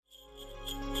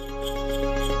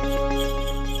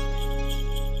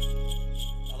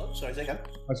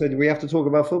I said, we have to talk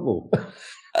about football.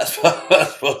 I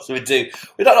suppose we do.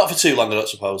 We don't know for too long, I don't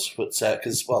suppose, but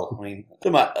because well, I mean,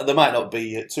 there might not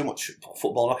be too much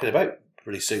football knocking about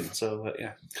pretty soon. So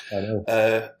yeah. I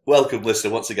know. Welcome,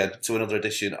 listener, once again to another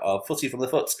edition of Footy from the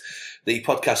Foot, the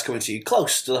podcast coming to you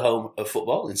close to the home of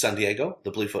football in San Diego,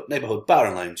 the Bluefoot Neighborhood Bar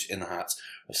and Lounge in the heart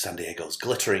of San Diego's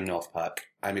glittering North Park.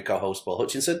 I'm your co-host, Paul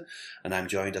Hutchinson, and I'm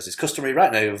joined, as is customary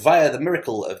right now, via the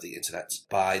miracle of the internet,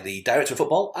 by the Director of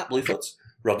Football at Bluefoot,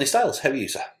 Rodney Styles. How are you,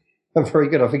 sir? I'm very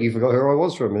good. I think you forgot who I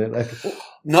was for a minute there.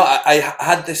 No, I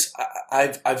had this.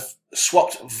 I've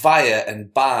swapped via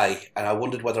and by, and I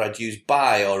wondered whether I'd use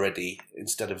by already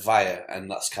instead of via,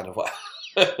 and that's kind of what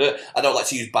I don't like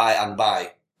to use by and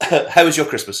by. How was your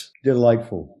Christmas?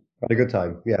 Delightful. Had a good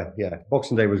time. Yeah.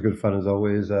 Boxing Day was good fun as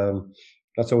always.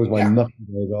 That's always my muffin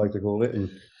day, as I like to call it, and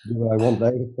do what I want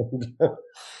there.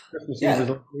 Christmas Eve was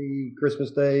lovely.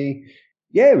 Christmas Day.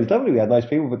 Yeah, it was lovely. We had nice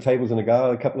people put tables in the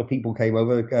garden. A couple of people came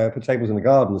over, put tables in the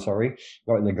garden,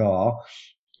 not in the gar.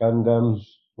 And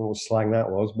what slang that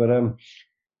was. But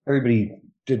everybody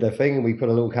did their thing, and we put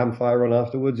a little campfire on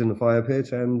afterwards in the fire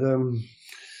pit, and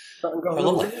it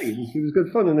was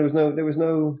good fun. And there was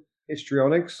no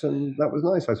histrionics, and that was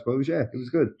nice, I suppose. Yeah, it was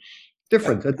good. A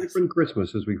different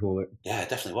Christmas, as we call it. Yeah, it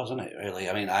definitely was, wasn't it? Really.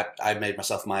 I mean, I made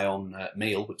myself my own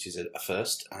meal, which is a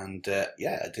first, and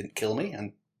it didn't kill me,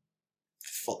 and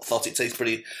thought it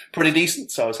tasted pretty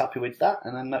decent, so I was happy with that.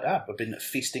 And then I've been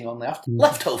feasting on the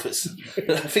leftovers,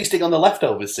 feasting on the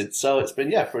leftovers since. So it's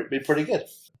been pretty good.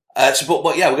 But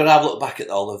we're going to have a look back at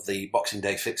all of the Boxing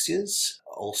Day fixtures.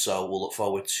 Also, we'll look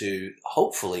forward to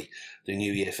hopefully the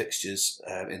New Year fixtures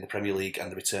in the Premier League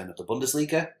and the return of the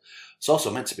Bundesliga. It's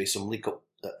also meant to be some League Cup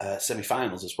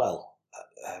semi-finals as well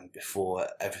before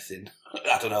everything.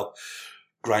 I don't know.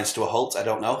 Grinds to a halt. I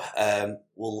don't know.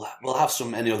 We'll have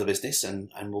some any other business,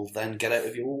 and we'll then get out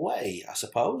of your way, I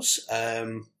suppose.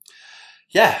 Should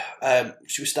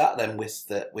we start then with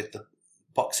the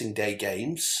Boxing Day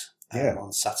games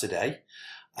on Saturday?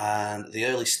 And the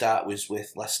early start was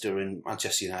with Leicester and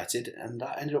Manchester United, and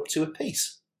that ended up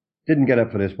 2-2. Didn't get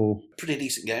up for this, Paul. Pretty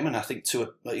decent game, and I think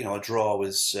a draw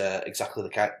was exactly the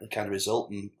kind of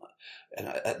result. And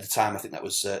at the time, I think that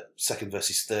was second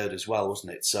versus third as well,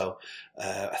 wasn't it? So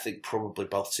I think probably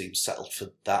both teams settled for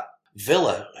that.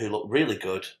 Villa, who looked really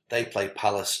good, they played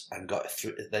Palace and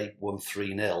they won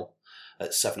 3-0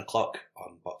 at 7 o'clock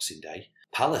on Boxing Day.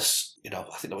 Palace, I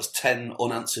think there was 10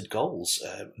 unanswered goals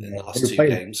in the last two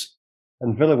games.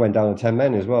 And Villa went down to 10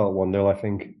 men as well, 1-0, I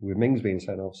think, with Mings being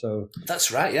sent off. So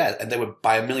that's right, yeah. And they were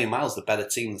by a million miles the better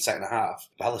team in the second half.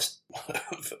 Palace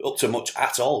up to much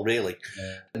at all, really.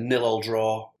 Yeah. A 0-0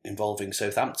 draw involving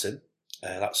Southampton.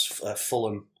 That's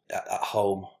Fulham at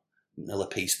home, 0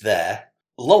 apiece there.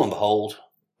 Lo and behold,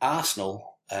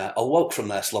 Arsenal awoke from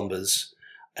their slumbers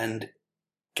and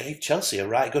gave Chelsea a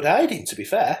right good hiding, to be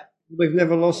fair. They've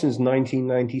never lost since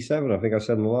 1997, I think I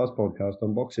said in the last podcast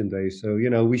on Boxing Day. So,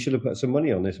 we should have put some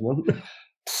money on this one.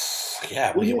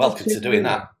 Yeah, well, you're welcome to doing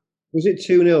that. Was it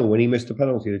 2-0 when he missed the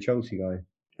penalty, the Chelsea guy?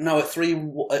 No, it's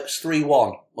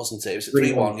 3-1, wasn't it? It was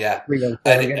 3-1, yeah.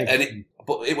 3-1.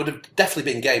 But it would have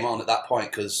definitely been game on at that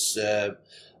point because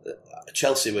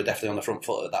Chelsea were definitely on the front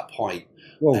foot at that point.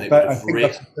 Well, I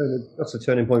think that's a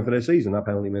turning point for their season, that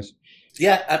penalty miss.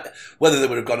 Yeah, whether they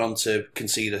would have gone on to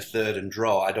concede a third and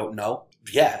draw, I don't know.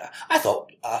 Yeah, I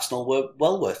thought Arsenal were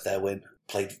well worth their win.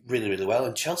 Played really, really well,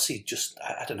 and Chelsea just,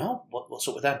 I don't know, what's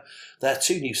up with them? They're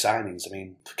two new signings. I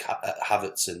mean,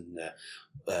 Havertz and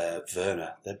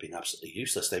Werner, they've been absolutely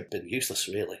useless. They've been useless,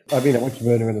 really. I watched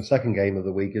Werner in the second game of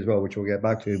the week as well, which we'll get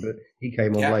back to, but he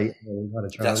came on late and had a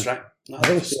chance. That's right. No, I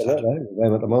don't see a lot of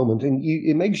them at the moment, and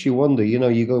it makes you wonder,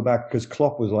 you go back, because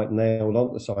Klopp was nailed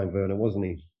on to sign Werner, wasn't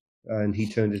he? And he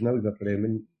turned his nose up at him,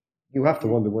 and you have to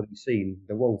wonder what he's seen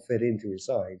that won't fit into his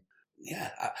side.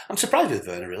 Yeah, I'm surprised with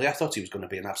Werner, really. I thought he was going to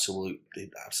be an absolute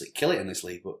killer in this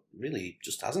league, but really he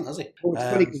just hasn't, has he? Well,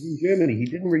 it's funny because in Germany he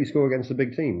didn't really score against the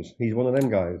big teams. He's one of them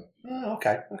guys. Oh,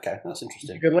 okay, that's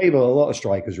interesting. You could label a lot of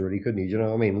strikers, really, couldn't you? Do you know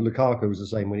what I mean? Lukaku was the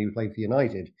same when he played for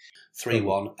United.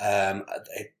 3-1.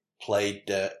 They played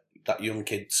that young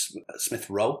kid, Smith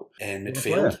Rowe, in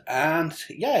midfield. And,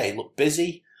 he looked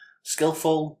busy,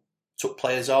 skillful, took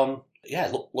players on. Yeah,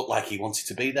 it looked like he wanted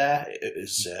to be there. It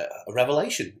was a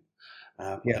revelation.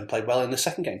 And played well in the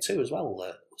second game too, as well,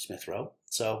 Smith Rowe.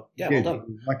 So, well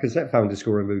done. Lacazette found his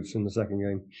scoring boots in the second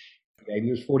game. It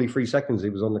was 43 seconds he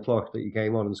was on the clock that he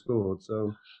came on and scored.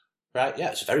 So, right,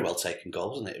 yeah, it's a very well taken goal,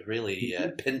 wasn't it? Really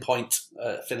pinpoint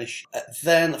finish.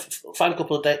 Then, final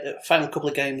couple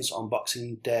of games on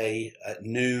Boxing Day at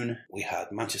noon. We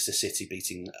had Manchester City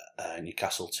beating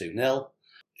Newcastle 2-0.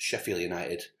 Sheffield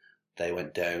United They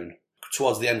went down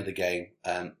towards the end of the game,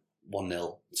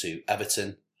 1-0 to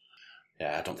Everton.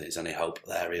 Yeah, I don't think there's any hope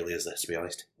there, really, is there, to be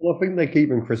honest? Well, I think they're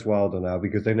keeping Chris Wilder now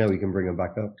because they know he can bring him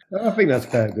back up. I think that's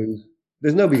fair dues.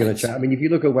 There's nobody going to chat. I mean, if you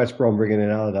look at West Brom bringing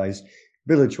in Allardyce,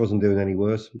 Bilic wasn't doing any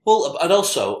worse. Well, and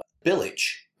also, Bilic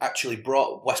actually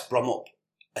brought West Brom up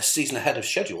a season ahead of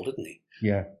schedule, didn't he?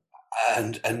 Yeah.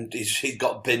 And he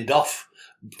got binned off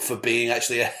for being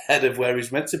actually ahead of where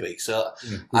he's meant to be. So,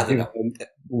 yeah. I don't know.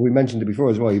 We mentioned it before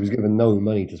as well. He was given no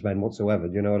money to spend whatsoever.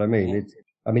 Do you know what I mean? Yeah.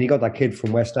 He got that kid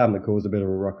from West Ham that caused a bit of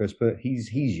a ruckus, but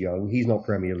he's young. He's not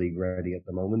Premier League ready at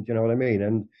the moment. Do you know what I mean?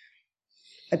 And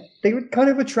they were kind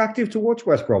of attractive to watch,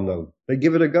 West Brom, though. They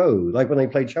give it a go. Like when they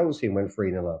played Chelsea and went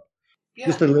 3-0 up. Yeah,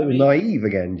 just a little naive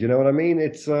again. Do you know what I mean?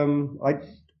 It's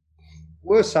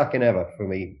worst sacking ever for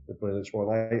me, the Bilic one.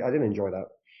 I didn't enjoy that.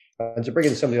 And to bring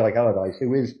in somebody like Allardyce,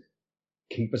 who is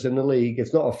keep us in the league,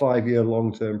 it's not a 5-year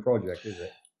long-term project, is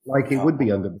it? Like it would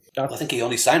be under. I think he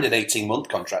only signed an 18-month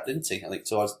contract, didn't he? I think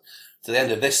towards to the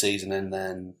end of this season and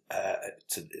then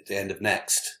to the end of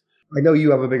next. I know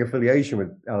you have a big affiliation with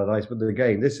Allardyce, but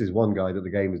this is one guy that the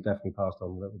game has definitely passed on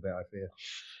a little bit, I fear.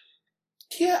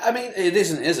 Yeah, I mean, it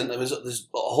isn't. There's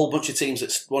a whole bunch of teams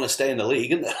that want to stay in the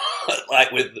league, and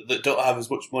that don't have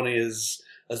as much money as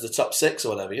the top six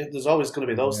or whatever. Yeah? There's always going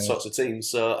to be those sorts of teams.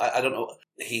 So I don't know.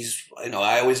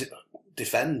 I always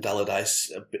defend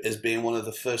Allardyce as being one of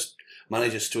the first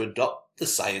managers to adopt the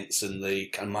science and the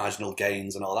kind of marginal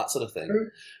gains and all that sort of thing.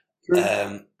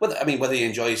 True. Whether he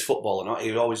enjoys football or not,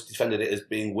 he always defended it as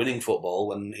being winning football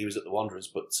when he was at the Wanderers.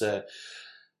 But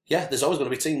yeah, there's always going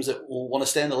to be teams that will want to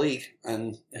stay in the league,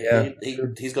 and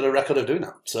he's got a record of doing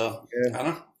that. So I don't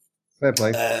know. Fair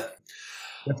play.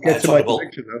 Let's get to my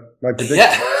prediction, though. My prediction.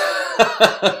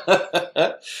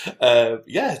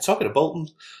 Yeah. Talking of Bolton,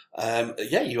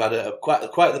 you had quite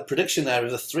the prediction there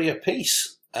of the 3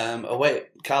 apiece away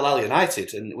at Carlisle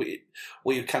United, and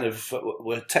we kind of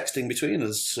were texting between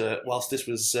us whilst this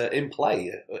was in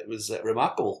play. It was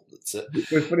remarkable.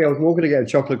 It was funny. I was walking to get a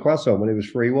chocolate croissant when it was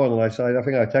 3-1, and I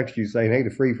think I texted you saying, "Hey, the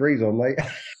free's on, mate."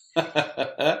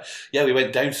 Yeah, we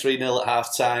went down 3-0 at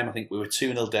half time. I think we were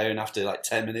 2-0 down after like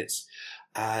 10 minutes.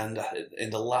 And in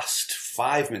the last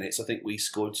 5 minutes, I think we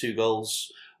scored 2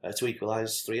 goals to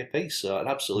equalise 3 apiece. So an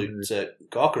absolute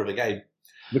corker of a game.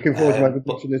 Looking forward to my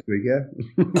prediction this week, yeah.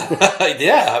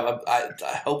 Yeah,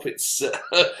 I hope it's a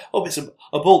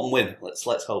Bolton win. Let's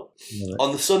hope. Right.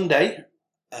 On the Sunday,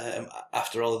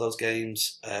 after all of those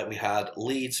games, we had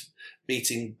Leeds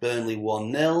beating Burnley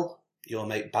 1-0. Your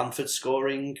mate Bamford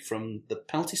scoring from the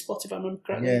penalty spot, if I remember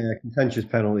correctly. Yeah, contentious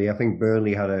penalty. I think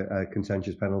Burnley had a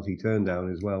contentious penalty turn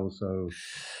down as well. So,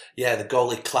 yeah, the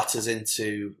goalie clatters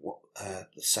into the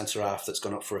centre half that's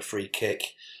gone up for a free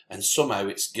kick, and somehow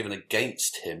it's given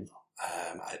against him.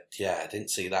 I didn't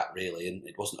see that really, and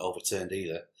it wasn't overturned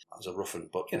either. That was a rough one,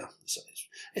 but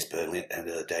it's Burnley at the end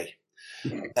of the day.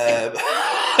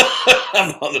 I'm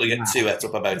not going to get too het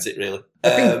up about it, really. I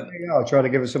think they are trying to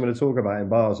give us something to talk about in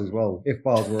bars as well, if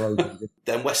bars were open.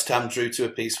 Then West Ham drew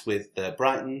 2-2 with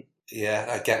Brighton. Yeah,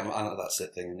 I get them. I know that's the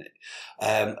thing, isn't it?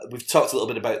 We've talked a little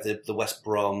bit about the West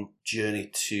Brom journey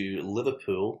to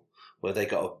Liverpool, where they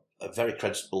got a very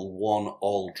creditable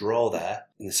 1-1 draw there.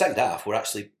 In the second half, we're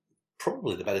actually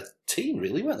probably the better team,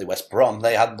 really, weren't they? West Brom,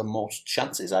 they had the most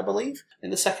chances, I believe,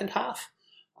 in the second half.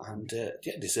 And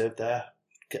deserved their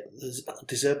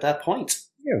point.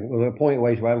 Yeah, well, a point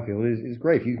away to Anfield is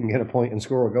great. If you can get a point and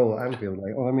score a goal at Anfield,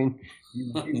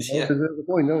 you deserve the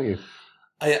point, don't you?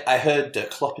 I heard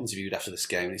Klopp interviewed after this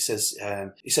game, and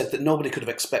he said that nobody could have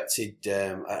expected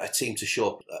a team to show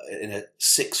up in a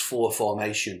 6-4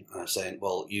 formation. And I'm saying,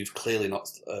 well, you've clearly not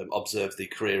observed the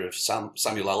career of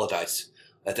Samuel Allardyce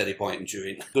at any point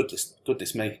during.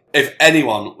 Goodness me! If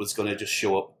anyone was going to just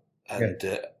show up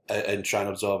and try and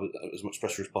absorb as much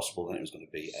pressure as possible, then it was going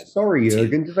to be. Sorry,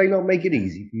 Jurgen, did they not make it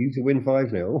easy for you to win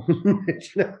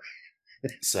 5-0?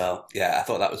 So, yeah, I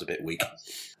thought that was a bit weak.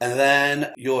 And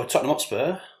then your Tottenham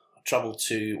Hotspur travelled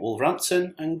to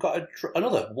Wolverhampton and got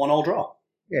another 1-1 draw.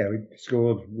 Yeah, we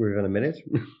scored within a minute.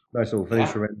 Nice little finish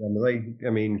from down the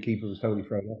way. Keeper was totally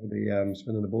thrown off with the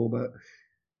spin of the ball,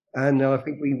 and I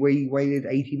think we waited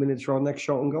 80 minutes for our next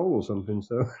shot on goal or something.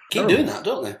 So keep doing that,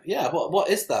 don't they? Yeah. What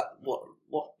is that? What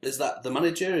is that? The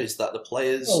manager? Is that the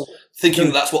players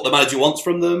thinking that's what the manager wants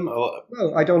from them? Or?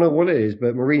 Well, I don't know what it is,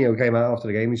 but Mourinho came out after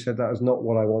the game. He said that is not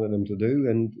what I wanted them to do,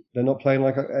 and they're not playing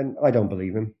and I don't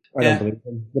believe him. I don't believe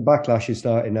him. The backlash is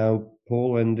starting now,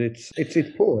 Paul, and it's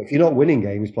poor. If you're not winning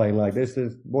games playing like this,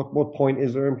 what point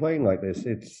is there in playing like this?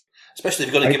 Especially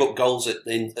if you're going to give up goals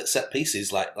at set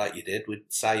pieces like you did with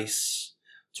Saiss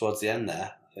towards the end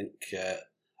there. I think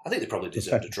I think they probably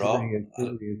deserved a draw.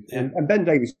 And Ben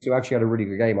Davies, who actually had a really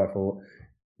good game, I thought,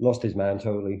 lost his man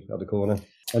totally at the corner.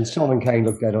 And Son and Kane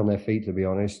looked dead on their feet, to be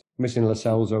honest. Missing Lo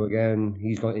Celso again.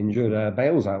 He's got injured.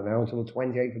 Bale's out now until the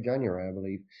 28th of January, I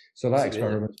believe. So that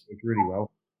experiment worked really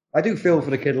well. I do feel for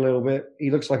the kid a little bit.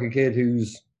 He looks like a kid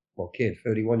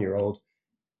 31-year-old,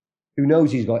 who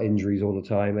knows he's got injuries all the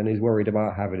time and is worried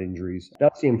about having injuries.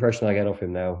 That's the impression I get off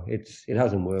him now. It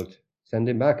hasn't worked. Send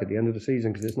him back at the end of the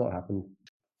season because it's not happened.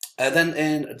 Then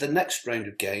in the next round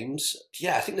of games,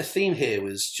 I think the theme here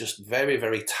was just very,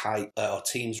 very tight. Our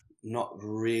teams not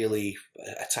really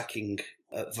attacking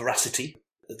veracity.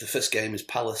 The first game is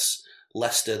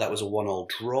Palace-Leicester. That was a 1-1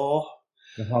 draw.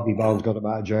 Harvey Barnes got him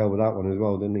out of jail with that one as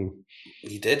well, didn't he?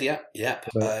 He did, yeah.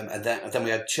 And then we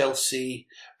had Chelsea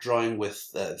drawing with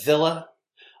Villa,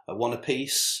 1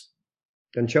 apiece.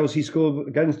 And Chelsea scored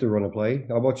against the run of play.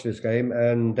 I watched this game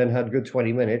and then had a good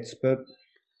 20 minutes, but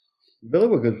Villa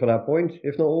were good for that point,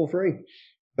 if not all three.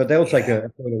 But they'll take a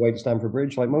point away to Stamford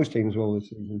Bridge, like most teams will this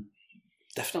season.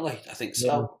 Definitely, I think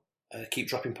so. Keep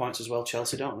dropping points as well,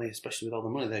 Chelsea, don't they? Especially with all the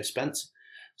money they've spent.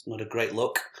 It's not a great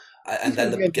look. And then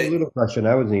the game, a little pressure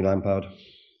now, isn't he, Lampard?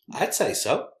 I'd say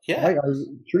so. Yeah, I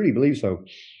truly believe so.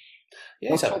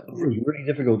 Yeah, it was really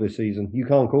difficult this season. You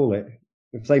can't call it.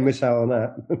 If they miss out on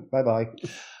that, bye bye.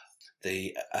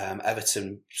 The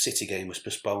Everton City game was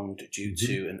postponed due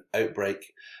to an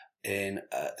outbreak in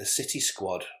the City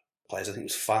squad players. I think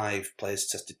it was 5 players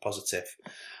tested positive.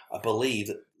 I believe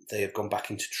that they have gone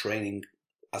back into training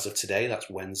as of today. That's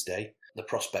Wednesday. The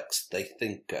prospects, they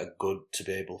think, are good to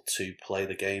be able to play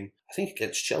the game, I think,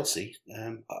 against Chelsea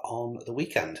on the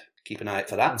weekend. Keep an eye out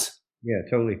for that. Yeah,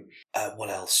 totally. What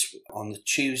else? On the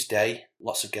Tuesday,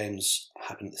 lots of games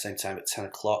happen at the same time at 10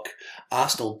 o'clock.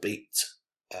 Arsenal beat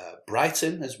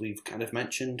Brighton, as we've kind of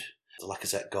mentioned. The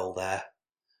Lacazette goal there,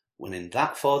 winning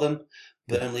that for them.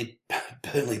 Burnley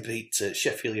beat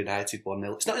Sheffield United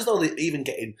 1-0. It's not as though they're even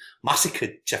getting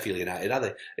massacred, Sheffield United, are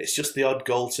they? It's just the odd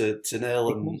goal to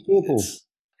nil. And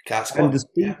can't score. And the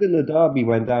season the derby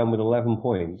went down with 11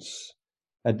 points.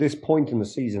 At this point in the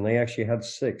season, they actually had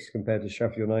 6 compared to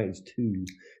Sheffield United's 2.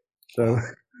 So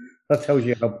that tells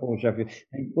you how poor Sheffield.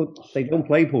 They don't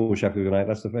play poor Sheffield United.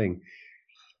 That's the thing.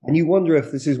 And you wonder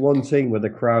if this is one team where the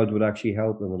crowd would actually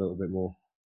help them a little bit more.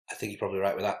 I think you're probably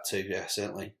right with that too. Yeah,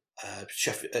 certainly.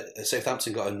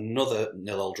 Southampton got another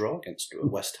 0-0 draw against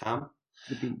West Ham.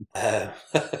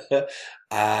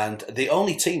 And the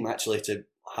only team actually to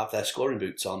have their scoring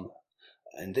boots on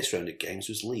in this round of games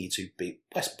was Leeds, who beat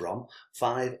West Brom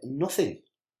 5-0.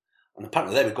 And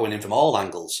apparently they were going in from all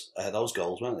angles, those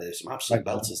goals, weren't they? There's some absolute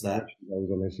belters there.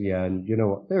 Yeah, and you know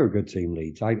what? They're a good team,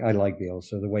 Leeds. I like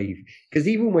Bielsa, the way... Because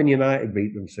even when United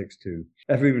beat them 6-2,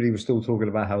 everybody was still talking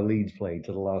about how Leeds played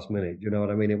to the last minute. You know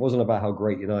what I mean? It wasn't about how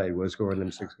great United were scoring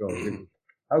them 6 goals. It was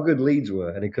how good Leeds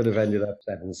were, and it could have ended up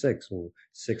 7-6 or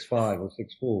 6-5 or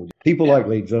 6-4. People like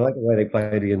Leeds. I like the way they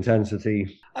play, the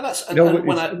intensity. And that's it looks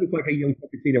like a young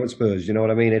Pochettino at Spurs. You know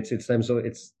what I mean? It's them. So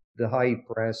it's the high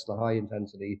press, the high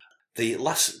intensity. The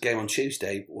last game on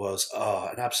Tuesday was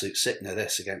an absolute sickener.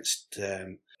 This against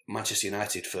Manchester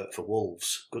United for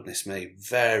Wolves. Goodness me,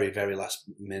 very very last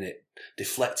minute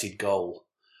deflected goal.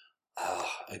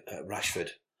 At Rashford,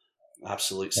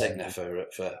 absolute sickener for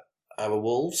our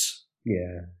Wolves.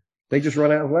 Yeah, they just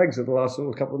ran out of legs at the last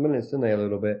sort of couple of minutes, didn't they? A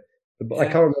little bit. I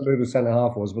can't remember who the centre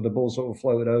half was, but the ball sort of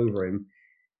floated over him.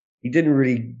 He didn't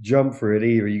really jump for it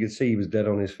either. You could see he was dead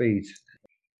on his feet.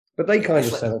 But they kind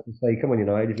of set up to say, come on,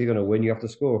 United, if you're going to win, you have to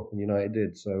score. And United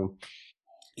did, so...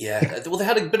 Yeah, well, they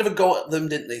had a bit of a go at them,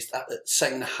 didn't they, at the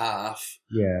second half?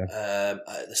 Yeah.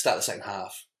 At the start of the second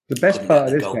half. The best part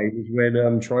of this game was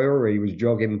when Traore was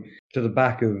jogging to the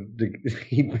back of the...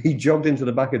 He jogged into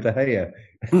the back of De Gea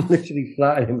and literally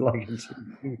flattened him like a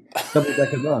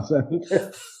double-decker bus.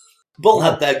 Bull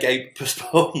had their game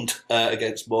postponed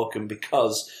against Morecambe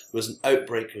because there was an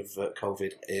outbreak of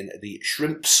COVID in the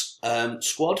Shrimps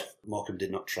squad. Morecambe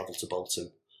did not travel to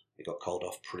Bolton. They got called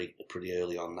off pretty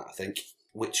early on that, I think,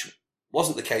 which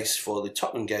wasn't the case for the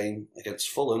Tottenham game against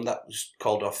Fulham. That was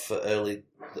called off early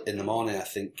in the morning, I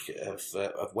think, of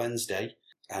Wednesday.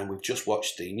 And we've just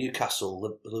watched the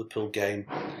Newcastle-Liverpool game.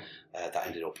 That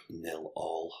ended up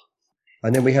 0-0.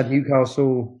 And then we had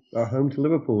Newcastle at home to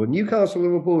Liverpool. And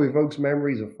Newcastle-Liverpool evokes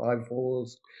memories of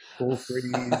 5-4s,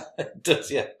 4-3s. It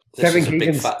does, yeah. Kevin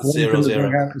Keegan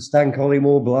 0-0. Stan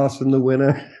Collymore blasting the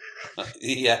winner.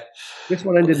 Yeah. This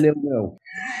one ended 0-0.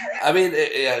 I mean,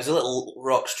 it was a little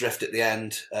rocks drift at the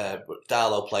end, but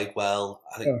Darlow played well.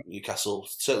 I think Newcastle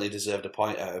certainly deserved a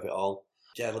point out of it all.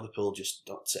 Yeah, Liverpool just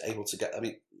not able to get... I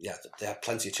mean, yeah, they had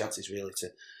plenty of chances, really,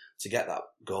 to get that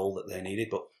goal that they needed,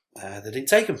 but they didn't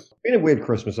take them. Been a weird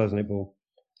Christmas, hasn't it, Paul?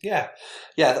 Yeah.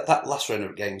 That last round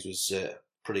of games was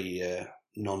pretty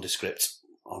nondescript,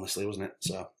 honestly, wasn't it?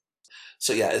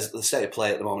 So yeah, as the state of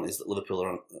play at the moment is that Liverpool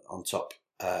are on top,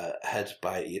 ahead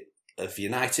of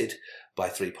United by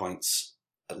 3 points.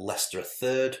 Leicester are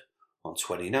third on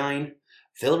 29.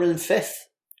 Villa in fifth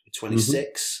with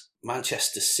 26. Mm-hmm.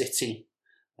 Manchester City,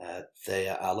 they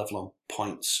are level on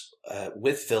points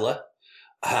with Villa.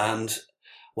 And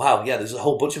wow, yeah, there's a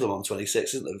whole bunch of them on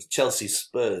 26, isn't there? Chelsea,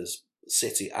 Spurs,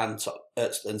 City and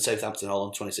Southampton all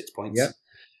on 26 points. Yep.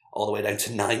 All the way down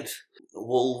to 9th.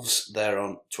 Wolves, they're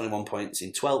on 21 points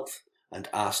in 12th. And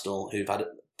Arsenal, who've had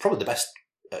probably the best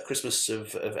Christmas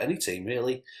of any team,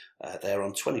 really, they're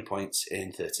on 20 points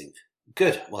in 13th.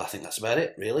 Good. Well, I think that's about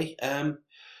it, really.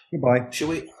 Goodbye. Shall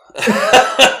we?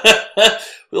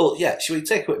 Well, yeah, shall we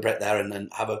take a quick break there and then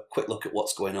have a quick look at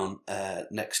what's going on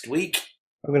next week?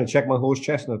 I'm going to check my horse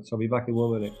chestnuts. I'll be back in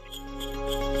 1 minute.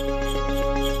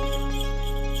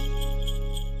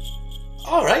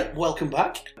 All right, welcome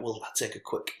back. We'll take a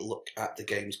quick look at the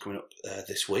games coming up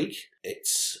this week.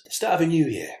 It's the start of a new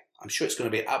year. I'm sure it's going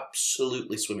to be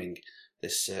absolutely swimming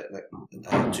this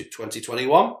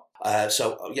 2021.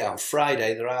 So, yeah, on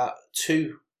Friday there are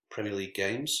 2 Premier League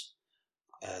games.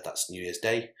 That's New Year's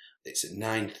Day. It's at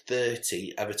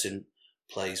 9:30. Everton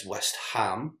plays West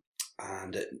Ham.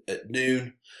 And at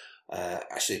noon,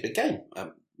 actually a big game.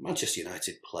 Manchester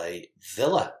United play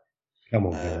Villa. Come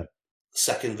on, Villa.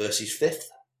 2nd versus 5th.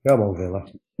 Come on, Villa.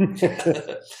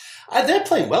 They're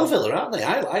playing well, Villa, aren't they?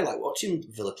 I like watching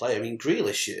Villa play. I mean,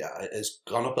 Grealish has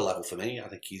gone up a level for me. I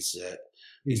think he's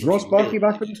Ross Barkley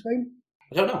back for this game?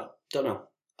 I don't know.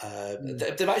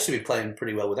 They've actually been playing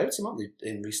pretty well without him, haven't they,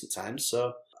 in recent times?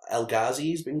 So El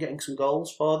Ghazi's been getting some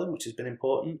goals for them, which has been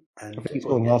important. And I think he's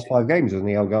scored the last 5 games, hasn't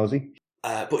he, El Ghazi?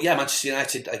 But yeah, Manchester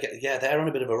United, they're on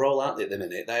a bit of a roll, aren't they, at the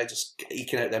minute? They're just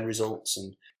eking out them results.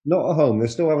 And not at home. They're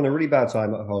still having a really bad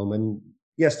time at home. And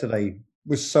yesterday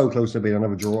was so close to being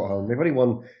another draw at home. They've only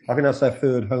won, I think that's their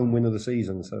 3rd home win of the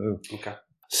season. So okay.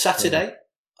 Saturday,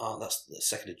 that's the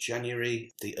 2nd of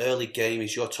January. The early game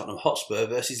is your Tottenham Hotspur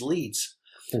versus Leeds.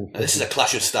 Now, this is a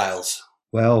clash of styles.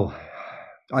 Well,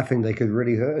 I think they could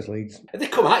really hurt us, Leeds. They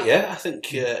come at you, I think. I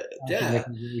think they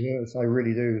can really hurt us. I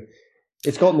really do.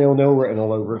 It's got 0-0 written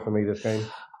all over it for me, this game.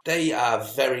 They are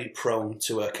very prone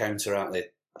to a counter, aren't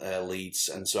they, Leeds?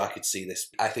 And so I could see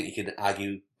this. I think you can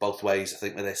argue both ways, I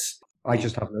think, with this. I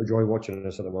just have no joy watching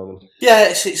this at the moment. Yeah,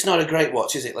 it's not a great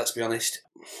watch, is it? Let's be honest.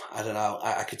 I don't know.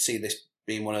 I could see this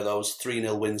being one of those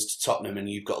 3-0 wins to Tottenham and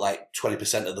you've got like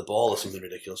 20% of the ball or something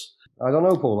ridiculous. I don't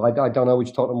know, Paul. I don't know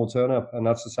which Tottenham will turn up, and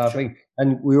that's the sad thing.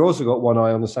 And we've also got one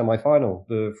eye on the semi-final,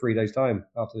 the 3 days' time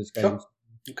after this game. Sure.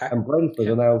 Okay. And Brentford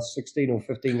are now 16 or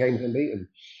 15 games unbeaten.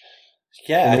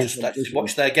 Yeah, I just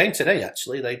watched their game today,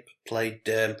 actually. They played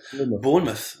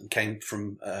Bournemouth and came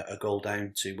from a goal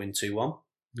down to win 2-1.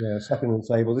 Yeah, 2nd on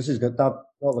the table. This is good. Not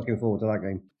looking forward to that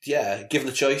game. Yeah, given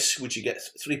the choice, would you get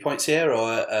 3 points here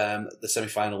or the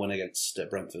semi-final win against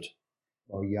Brentford?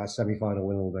 Oh, yeah, semi-final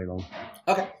win all day long.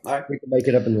 Okay, all right. We can make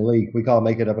it up in the league. We can't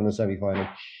make it up in the semi-final.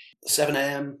 7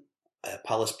 a.m,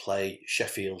 Palace play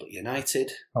Sheffield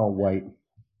United. Can't wait.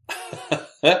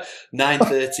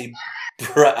 9:30.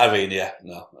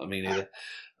 Either.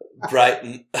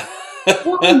 Brighton.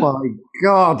 Oh my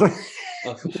God!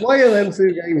 Why are them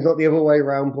 2 games not the other way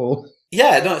around, Paul?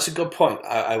 Yeah, no, it's a good point.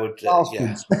 I would.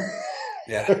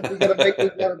 Yeah. We're going to make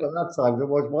it better by that time to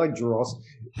watch my dross,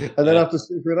 and then have to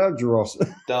sleep without dross.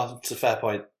 No, it's a fair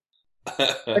point.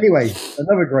 Anyway,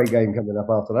 another great game coming up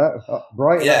after that.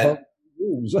 Brighton. Yeah.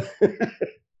 Wolves.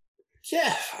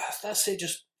 Yeah, that's it.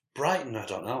 Just Brighton. I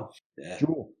don't know. Yeah.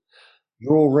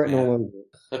 Draw written all over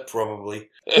it. Probably.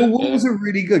 The Wolves are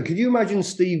really good. Could you imagine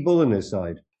Steve Bull in this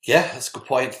side? Yeah, that's a good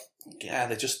point. Yeah,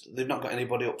 they've not got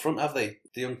anybody up front, have they?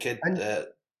 The young kid,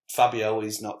 Fabio,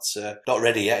 is not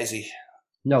ready yet, is he?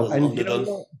 No, and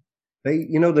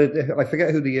I forget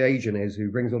who the agent is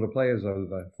who brings all the players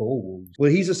over for Wolves.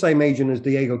 Well, he's the same agent as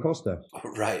Diego Costa.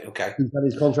 Right, okay. Who's had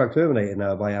his contract terminated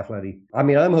now by Atleti. I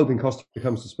mean, I'm hoping Costa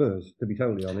comes to Spurs, to be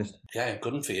totally honest. Yeah,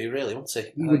 good one for you, really, wouldn't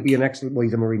he? He would be an excellent, well,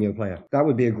 he's a Mourinho player. That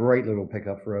would be a great little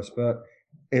pickup for us, but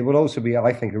it would also be,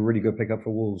 I think, a really good pickup for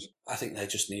Wolves. I think they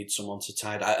just need someone to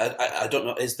tide. I don't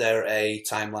know, is there a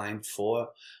timeline for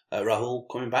Rahul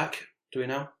coming back? Do we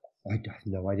know? I have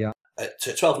no idea. At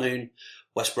 12 noon,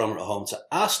 West Brom are at home to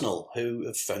Arsenal, who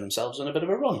have found themselves on a bit of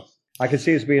a run. I can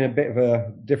see it's being a bit of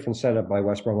a different setup by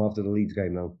West Brom after the Leeds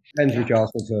game, though. Depends which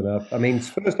Arsenal turn up. I mean,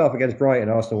 first half against Brighton,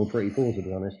 Arsenal were pretty poor, to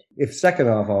be honest. If second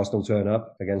half Arsenal turn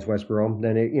up against West Brom,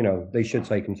 then they should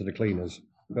take them to the cleaners.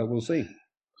 But we'll see.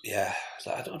 Yeah,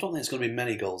 so I don't think there's going to be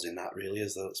many goals in that, really,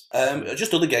 is there?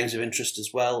 Just other games of interest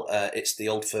as well. It's the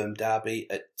Old Firm derby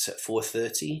at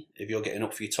 4:30. If you're getting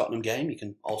up for your Tottenham game, you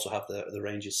can also have the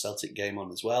Rangers Celtic game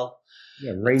on as well.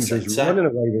 Yeah, Rangers running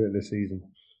away with it this season.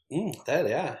 There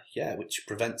they are, yeah, which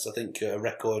prevents, I think, a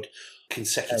record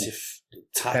consecutive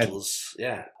titles.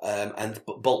 Yeah, and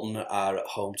Bolton are at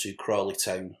home to Crawley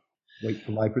Town. Wait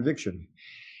for my prediction.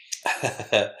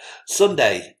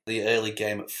 Sunday, the early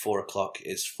game at 4:00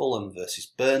 is Fulham versus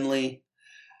Burnley.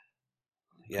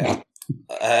 Yeah,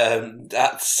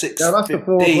 that's 6:15. No, that's the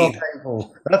 4:00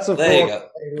 table. That's the 4:00 table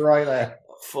right there.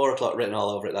 4:00 written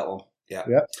all over it. That one. Yeah.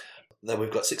 Yep. Then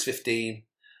we've got 6:15.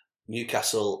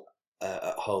 Newcastle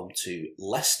at home to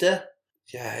Leicester.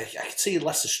 Yeah, I can see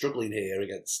Leicester struggling here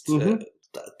against that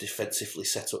defensively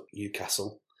set up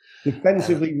Newcastle.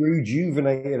 Defensively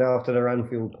rejuvenated after their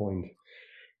Anfield point.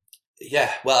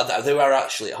 Yeah, well, they were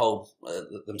actually at home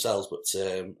themselves, but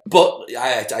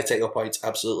I take your point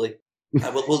absolutely.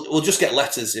 We'll just get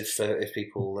letters if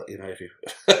people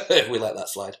if we let that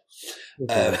slide.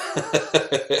 And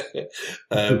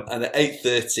at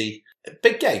 8:30,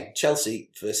 big game,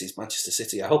 Chelsea versus Manchester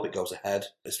City. I hope it goes ahead.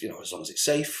 As long as it's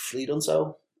safely done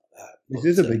so. This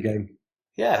is a big game.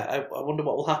 Yeah, I wonder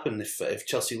what will happen if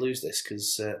Chelsea lose this,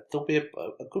 because they'll be a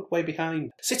good way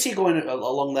behind. City are going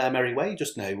along their merry way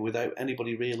just now without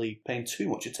anybody really paying too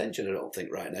much attention, I don't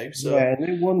think, right now. So. Yeah, and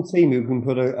they're one team who can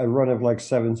put a run of like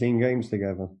 17 games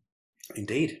together.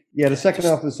 Indeed. Yeah, the second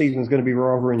half of the season is going to be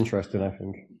rather interesting, I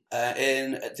think.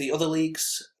 In the other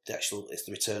leagues, it's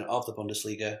the return of the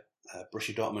Bundesliga.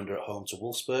 Borussia Dortmund are at home to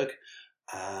Wolfsburg,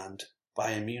 and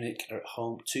Bayern Munich are at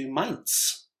home to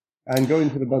Mainz. And going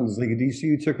to the Bundesliga, do you see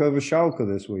who took over Schalke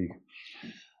this week?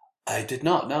 I did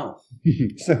not know.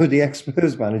 So the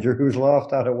ex-Spurs manager who was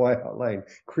laughed at White Hart Lane,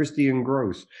 Christian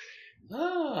Gross.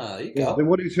 Ah, there you go. The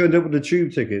one who turned up with the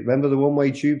tube ticket. Remember the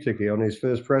one-way tube ticket on his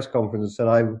first press conference and said,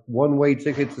 I have one-way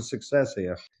ticket to success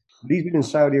here. He's been in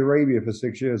Saudi Arabia for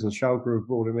 6 years, and Schalke have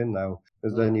brought him in now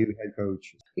as their new head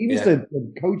coach. He was the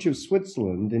coach of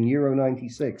Switzerland in Euro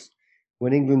 96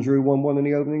 when England drew 1-1 in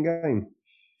the opening game.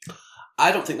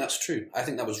 I don't think that's true. I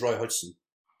think that was Roy Hodgson.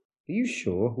 Are you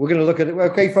sure? We're going to look at it.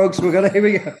 Okay, folks, here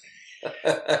we go.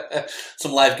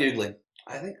 Some live Googling.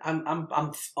 I think I'm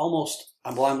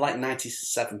like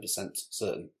 97%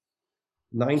 certain.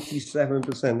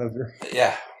 97%. That's right.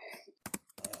 Yeah.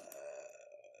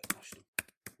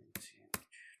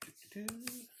 Let's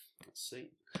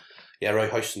see. Yeah, Roy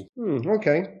Hodgson.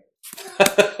 Okay.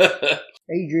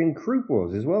 Adrian Krupp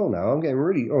was as well. Now I'm getting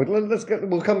really. Oh,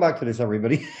 we'll come back to this,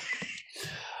 everybody.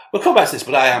 We'll come back to this,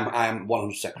 but I am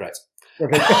 100% correct.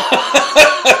 Okay.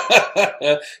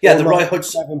 Yeah, the Roy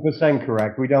Hodgson. 7%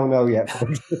 correct. We don't know yet.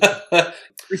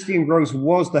 Christian Gross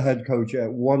was the head coach at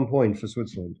one point for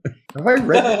Switzerland. Have I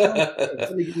read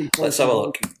that? Let's have a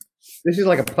look. This is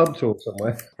like a pub tour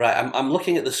somewhere. Right, I'm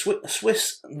looking at the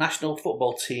Swiss national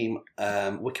football team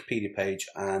Wikipedia page,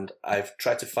 and I've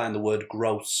tried to find the word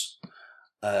gross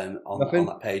on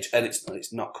that page, and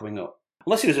it's not coming up.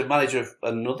 Unless he was a manager of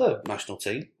another national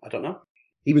team. I don't know.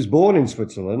 He was born in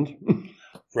Switzerland.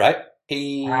 Right.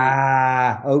 He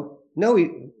played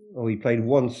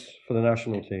once for the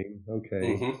national team.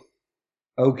 Okay.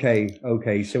 Mm-hmm.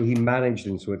 Okay. So he managed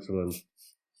in Switzerland.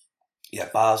 Yeah,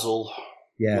 Basel.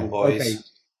 Yeah. Young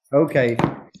boys. Okay.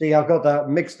 See, I've got that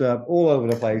mixed up all over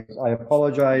the place. I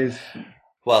apologise.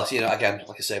 Well, again,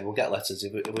 like I say, we'll get letters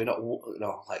if we're not,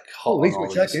 like hot. At least we're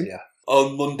checking. Yeah.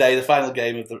 On Monday, the final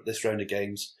game of this round of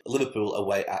games, Liverpool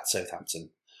away at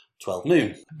Southampton, 12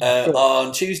 noon.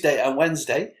 On Tuesday and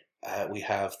Wednesday, we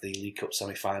have the League Cup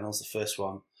semi-finals. The first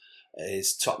one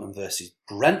is Tottenham versus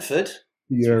Brentford.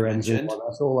 You're engine.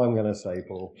 That's all I'm going to say,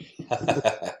 Paul.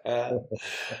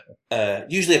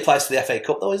 Usually applies to the FA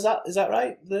Cup, though. Is that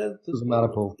right? Doesn't matter,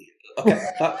 Paul. Okay,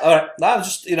 all right. No,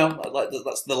 just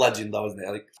that's the legend, though, isn't it?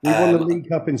 I think we won the League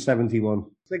Cup in 71,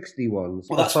 61.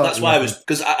 Well, that's why I was,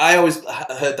 because I always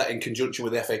heard that in conjunction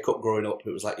with the FA Cup growing up.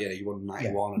 It was like, you won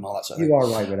 91 and all that sort of thing. You are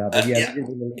right with that, but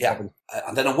yeah.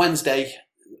 And then on Wednesday,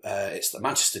 it's the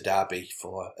Manchester derby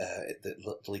for the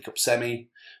League Cup semi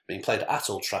being played at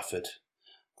Old Trafford,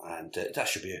 and that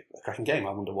should be a cracking game.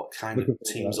 I wonder what kind of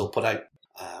teams they'll put out.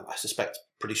 I suspect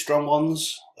pretty strong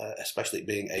ones, especially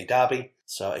being a derby.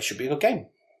 So it should be a good game.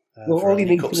 Well, all he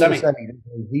needs to win a semi.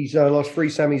 He's lost 3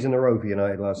 semis in a row for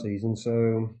United last season.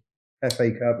 So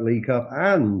FA Cup, League Cup,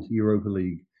 and Europa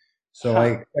League. So I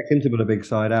expect him to put a big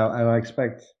side out, and I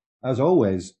expect, as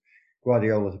always,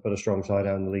 Guardiola to put a strong side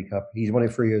out in the League Cup. He's won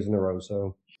it 3 years in a row.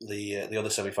 So the other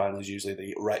semi-final is usually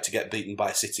the right to get beaten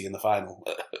by City in the final,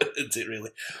 isn't it?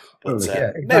 Really, but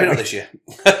exactly. maybe not this year.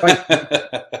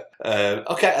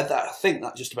 Okay, I think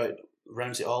that just about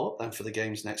rounds it all up then for the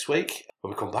games next week.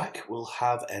 When we come back, we'll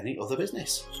have any other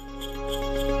business.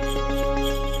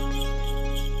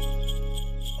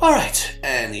 All right,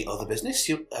 any other business?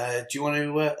 Do you want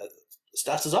to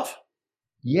start us off?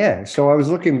 Yeah, so I was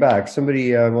looking back.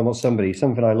 Something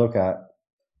I look at,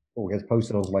 or gets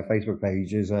posted onto my Facebook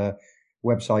page, is a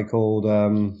website called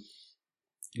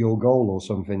Your Goal or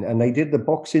something. And they did the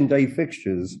Boxing Day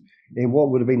fixtures in what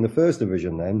would have been the first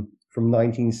division then, from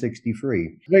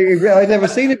 1963. I'd never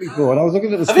seen it before, and I was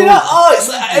looking at the scores. It's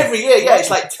like every year, yeah.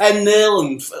 It's like 10-0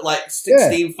 and like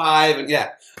 16-5, and yeah.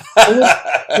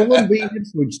 Someone beat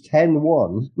Ipswich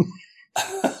 10-1.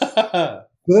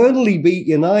 Burnley beat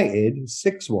United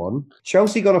 6-1.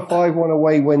 Chelsea got a 5-1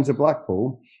 away win to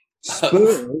Blackpool.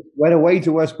 Spurs went away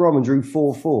to West Brom and drew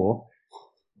 4-4.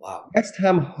 Wow. West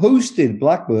Ham hosted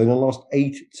Blackburn and lost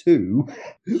 8-2.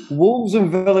 Wolves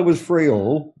and Villa was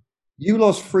 3-3. You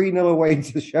lost 3-0 away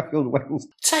to Sheffield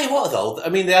Wednesday. Tell you what, though, I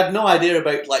mean, they had no idea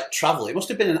about like travel. It must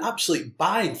have been an absolute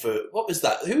bind for what was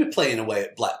that? Who were playing away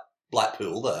at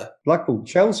Blackpool there? Blackpool.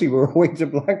 Chelsea were away to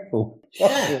Blackpool.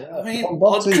 Yeah, I mean, on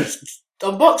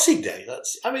Boxing Day.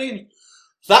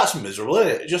 That's miserable,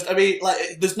 isn't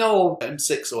it? There's no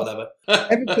M6 or whatever.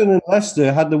 Everton and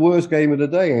Leicester had the worst game of the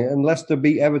day, and Leicester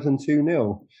beat Everton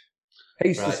 2-0.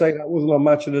 Haste to say that wasn't a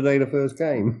match of the day, the first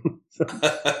game.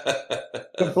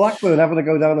 But Blackburn having to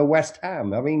go down to West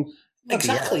Ham. I mean,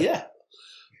 exactly, yeah.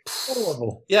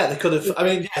 Horrible. Yeah, they could have. I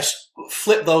mean, yes,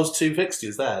 flip those two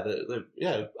fixtures there.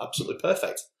 They're absolutely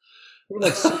perfect.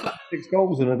 Like 6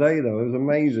 goals in a day, though. It was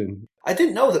amazing. I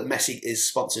didn't know that Messi is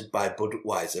sponsored by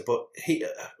Budweiser, but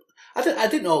I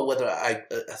didn't know whether I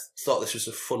thought this was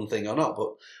a fun thing or not.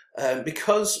 But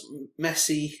because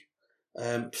Messi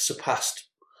surpassed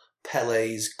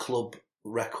Pele's club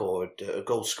record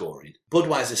goal scoring,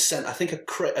 Budweiser sent, I think, a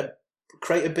crate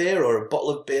of beer or a bottle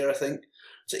of beer, I think,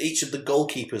 to each of the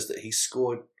goalkeepers that he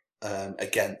scored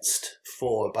against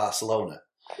for Barcelona.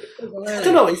 I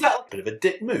don't know, is that a bit of a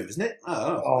dick move, isn't it?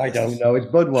 I don't know. It's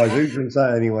Budweiser. Who drinks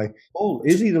that anyway? Oh,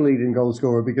 is he the leading goal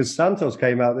scorer? Because Santos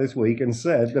came out this week and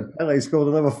said that Pele scored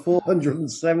another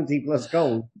 470 plus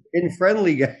goals in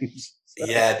friendly games.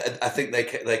 Yeah, I think they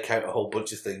count a whole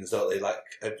bunch of things, don't they? Like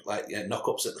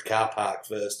knock-ups at the car park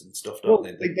first and stuff, don't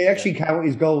they? They actually count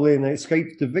his goal in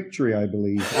escapes to victory, I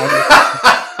believe.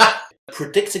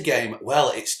 Predictor game.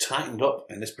 Well, it's tightened up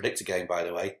in this predictor game, by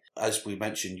the way. As we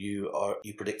mentioned, you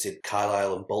predicted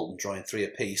Carlisle and Bolton drawing 3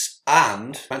 apiece,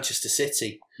 and Manchester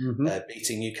City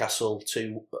beating Newcastle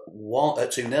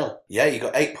 2-0. Yeah, you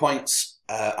got 8 points.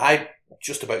 I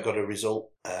just about got a result.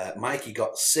 Mikey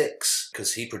got 6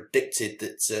 because he predicted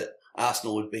that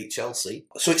Arsenal would beat Chelsea.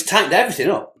 So it's tightened everything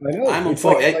up. I know. I'm on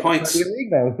 48 points. League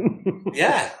now.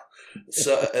 Yeah.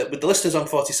 So with the listeners on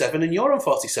 47 and you're on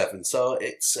 47, so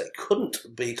it couldn't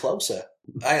be closer.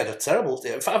 I had a terrible.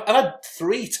 I've had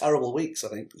 3 terrible weeks, I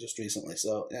think, just recently.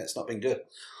 So yeah, it's not been good.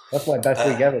 That's my best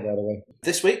week ever, by the way.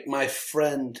 This week, my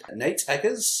friend Nate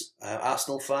Eggers,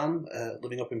 Arsenal fan,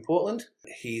 living up in Portland,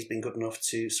 he's been good enough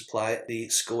to supply the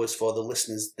scores for the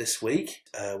listeners this week.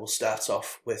 We'll start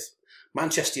off with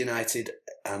Manchester United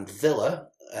and Villa.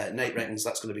 Nate reckons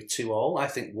that's going to be 2-2. I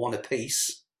think 1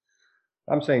 apiece.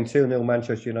 I'm saying 2-0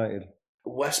 Manchester United.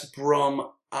 West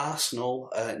Brom Arsenal.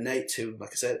 Nate, who,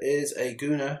 like I said, is a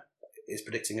Gooner, is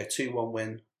predicting a 2-1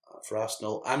 win for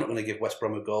Arsenal. I'm not going to give West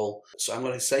Brom a goal, so I'm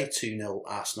going to say 2-0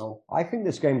 Arsenal. I think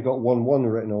this game's got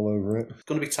 1-1 written all over it. It's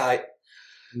going to be tight.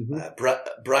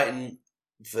 Brighton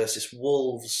versus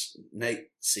Wolves. Nate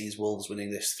sees Wolves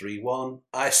winning this 3-1.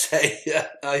 I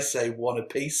say 1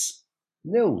 apiece.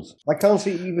 Nils. I can't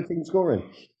see either team scoring.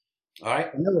 All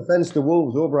right. No offence to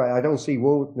Wolves or Brighton. I don't see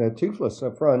Wolves toothless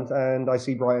up front, and I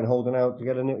see Brighton holding out to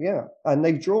get a nil. Yeah, and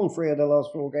they've drawn 3 of their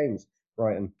last 4 games.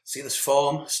 Brighton. See this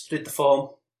form. Studied the form.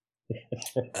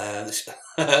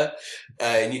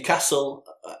 Newcastle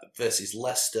versus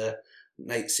Leicester.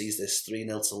 Nate sees this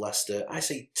 3-0 to Leicester. I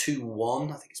say 2-1.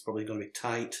 I think it's probably going to be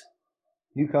tight.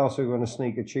 Newcastle are going to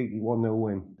sneak a cheeky 1-0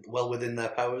 win. Well within their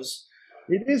powers.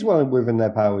 It is well within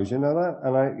their powers, you know that?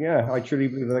 And I truly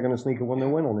believe they're going to sneak a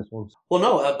 1-0 win on this one. Well,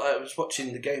 no, I was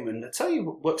watching the game, and I tell you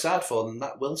what works hard for them,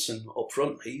 that Wilson up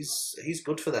front, he's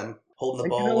good for them. Holding the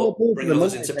ball up, bringing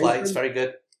others into play, it's very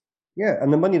good. Yeah,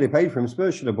 and the money they paid for him,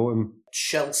 Spurs should have bought him.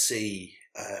 Chelsea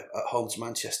at home to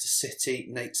Manchester City.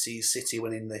 Nate sees City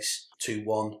winning this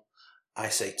 2-1. I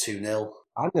say 2-0.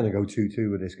 I'm going to go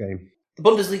 2-2 with this game. The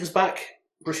Bundesliga's back.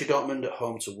 Borussia Dortmund at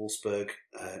home to Wolfsburg.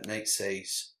 Nate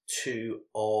says 2-2.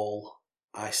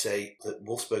 I say that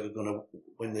Wolfsburg are going to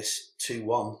win this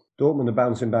 2-1. Dortmund are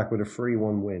bouncing back with a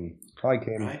 3-1 win. Hi,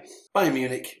 Kim. Right. Bayern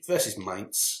Munich versus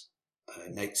Mainz.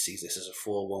 Nate sees this as a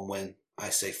 4-1 win. I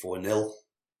say 4-0.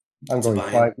 I'm going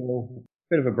 5-0.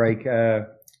 Bit of a break.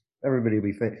 Everybody will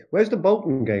be fit. Where's the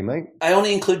Bolton game, mate? I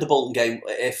only include the Bolton game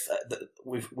if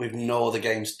we've no other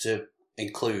games to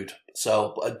include.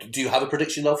 So, do you have a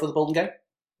prediction though for the Bolton game?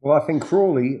 Well, I think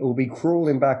Crawley will be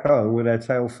crawling back home with their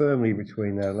tail firmly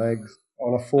between their legs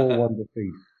on a 4-1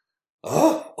 defeat.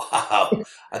 Oh wow!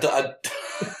 I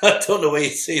don't know where you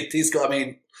see it. He's got. I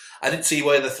mean, I didn't see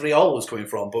where the 3-0 was coming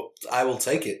from, but I will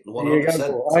take it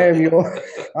 100%.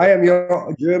 I am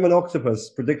your German octopus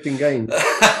predicting games.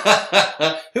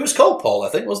 Who was called Paul? I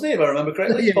think, wasn't he? If I remember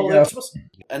correctly, Yeah, Paul the Octopus.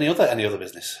 Any other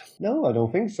business? No, I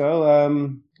don't think so.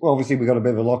 Well, obviously we've got a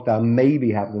bit of a lockdown,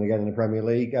 maybe happening again in the Premier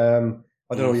League. I don't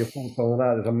know your thoughts on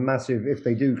that. There's a massive. If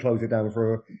they do close it down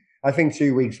for, I think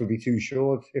 2 weeks would be too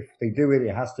short. If they do it,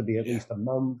 it has to be at least a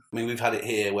month. I mean, we've had it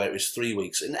here where it was 3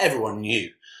 weeks, and everyone knew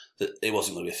that it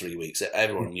wasn't going to be 3 weeks.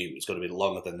 Everyone knew it was going to be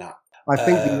longer than that. I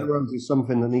think the Euros is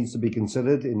something that needs to be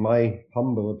considered, in my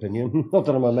humble opinion. Not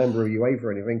that I'm a member of UEFA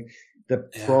or anything.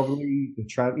 Probably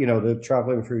the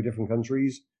traveling through different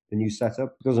countries, the new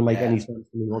setup doesn't make any sense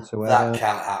to me whatsoever. That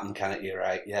can't happen, can it? You're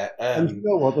right. Yeah. And you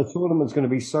know what? The tournament's going to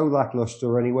be so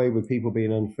lackluster anyway, with people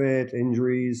being unfit,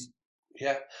 injuries.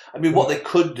 Yeah. I mean, what they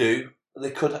could do,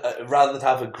 they could rather than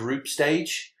have a group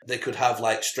stage, they could have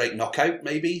like straight knockout,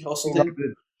 maybe, or something. Like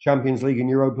the Champions League and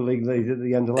Europa League they did at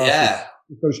the end of last year.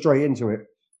 Go straight into it,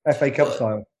 FA Cup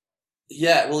style.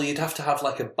 Yeah, well, you'd have to have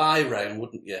like a bye round,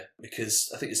 wouldn't you?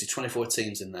 Because I think there's 24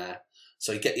 teams in there.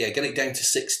 So you get it down to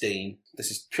 16.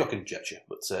 This is pure conjecture,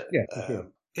 but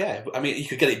yeah. I mean, you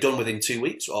could get it done within 2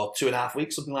 weeks or 2.5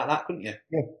 weeks, something like that, couldn't you?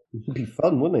 Yeah, it would be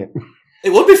fun, wouldn't it? It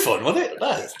would be fun, wouldn't it?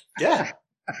 Yeah,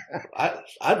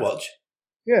 I'd watch.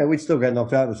 Yeah, we'd still get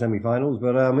knocked out of the semi-finals,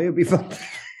 but it would be fun.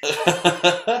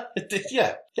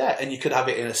 yeah, and you could have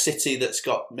it in a city that's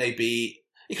got maybe.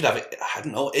 You could have it, I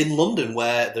don't know, in London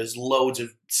where there's loads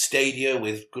of stadia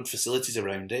with good facilities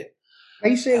around it.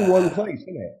 Base it in one place,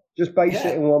 isn't it? Just base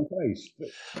it in one place.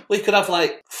 Well, you could have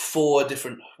like 4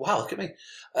 different, wow, look at me,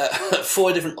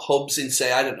 4 different hubs in,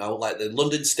 say, I don't know, like the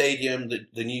London Stadium,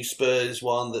 the new Spurs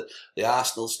one, the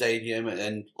Arsenal Stadium,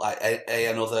 and like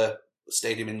another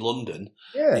stadium in London.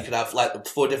 Yeah. You could have like the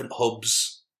 4 different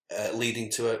hubs leading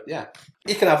to it. Yeah.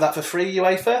 You can have that for free,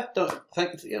 UEFA. Don't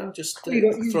think, just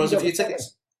throw us a few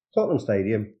tickets. Tottenham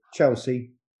Stadium,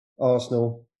 Chelsea,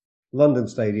 Arsenal, London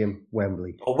Stadium,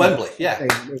 Wembley. Oh, Wembley, yeah.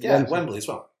 Wembley as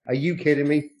well. Are you kidding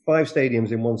me? 5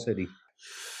 stadiums in one city.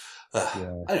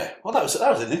 Anyway, well, that was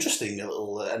an interesting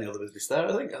little any other business there.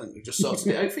 I think we just sorted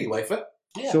it out for you, UEFA.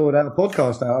 Yeah. Sorted out a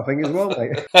podcast out, I think, as well,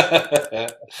 mate.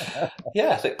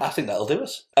 Yeah, I think that'll do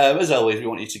us. As always, we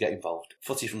want you to get involved.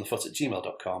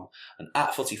 footyfromthefoot@gmail.com and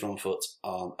at footyfromthefoot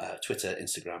on Twitter,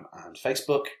 Instagram and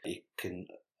Facebook. You can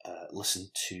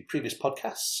listen to previous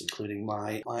podcasts, including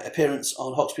my appearance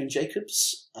on Hawksby and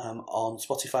Jacobs on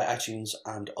Spotify, iTunes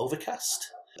and Overcast,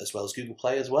 as well as Google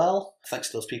Play as well. Thanks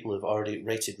to those people who have already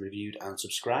rated, reviewed and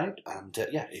subscribed. And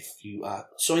if you are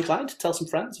so inclined, tell some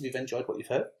friends if you've enjoyed what you've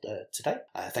heard today.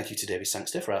 Thank you to David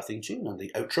Sangster for our theme tune and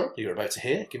the outro that you're about to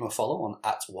hear. Give him a follow on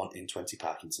 @1in20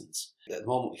 Parkinson's. At the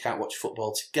moment we can't watch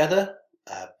football together,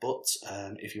 but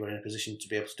if you are in a position to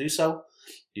be able to do so,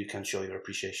 you can show your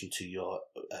appreciation to your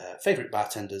favourite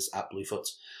bartenders at Bluefoot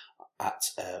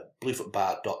at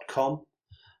bluefootbar.com.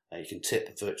 You can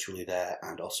tip virtually there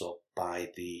and also buy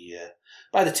the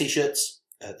t-shirts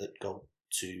that go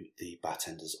to the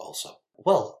bartenders also.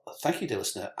 Well, thank you, dear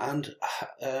listener, and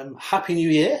Happy New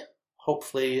Year.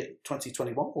 Hopefully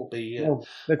 2021 will be...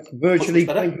 let's virtually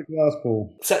clink the glass,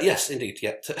 Paul. So, yes, indeed,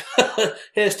 yeah.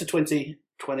 Here's to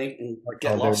 2020 and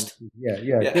get lost. Yeah.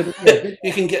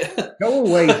 You can get... Go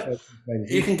away.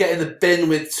 You can get in the bin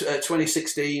with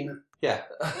 2016... Yeah.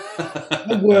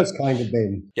 The worst kind of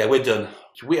bin. Yeah, we're done.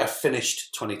 We are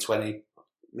finished 2020.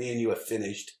 Me and you are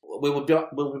finished. We'll be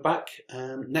back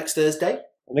next Thursday.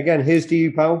 And again, here's to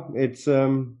you, pal. It's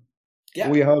all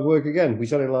your hard work again. We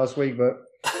said it last week, but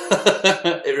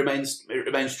it remains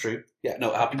true. Yeah,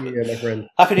 no, happy New Year, my friend.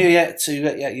 Happy New Year to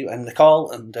you and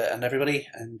Nicole and everybody,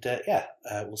 and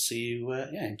we'll see you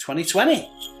in 2020.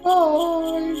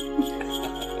 Bye.